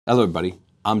Hello everybody,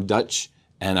 I'm Dutch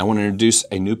and I want to introduce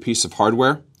a new piece of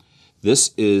hardware.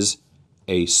 This is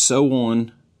a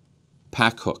sew-on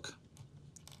pack hook,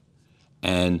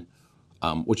 and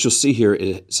what you'll see here,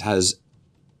 it has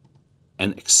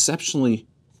an exceptionally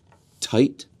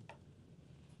tight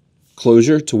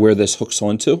closure to where this hooks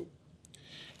onto,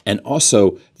 and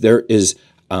also there is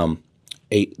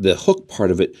the hook part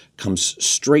of it comes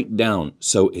straight down,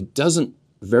 so it doesn't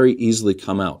very easily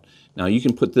come out. Now you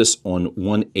can put this on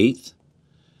 1/8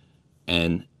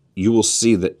 and you will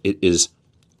see that it is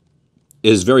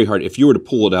very hard. If you were to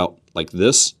pull it out like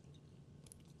this,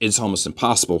 it's almost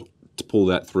impossible to pull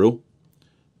that through.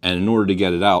 And in order to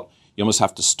get it out, you almost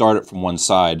have to start it from one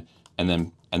side and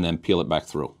then peel it back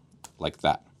through like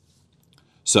that.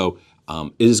 So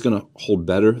it is going to hold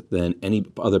better than any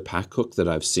other pack hook that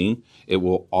I've seen. It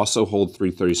will also hold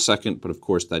 3/32, but of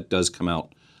course that does come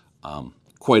out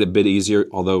quite a bit easier,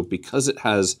 although because it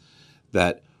has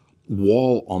that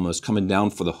wall almost coming down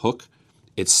for the hook,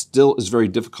 it still is very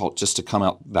difficult just to come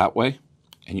out that way,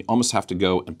 and you almost have to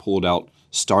go and pull it out,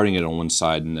 starting it on one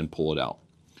side and then pull it out.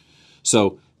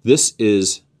 So this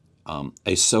is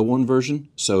a sew-on version,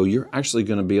 so you're actually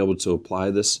going to be able to apply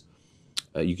this.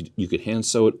 You could hand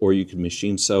sew it or you could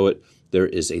machine sew it. There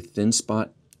is a thin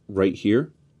spot right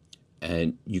here,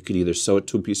 and you could either sew it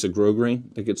to a piece of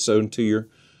grosgrain that gets sewn to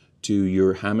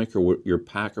your hammock or your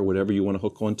pack or whatever you want to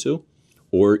hook onto,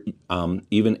 or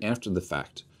even after the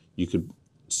fact, you could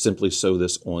simply sew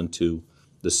this onto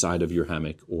the side of your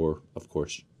hammock or, of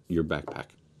course, your backpack.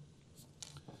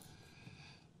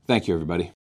 Thank you,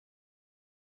 everybody.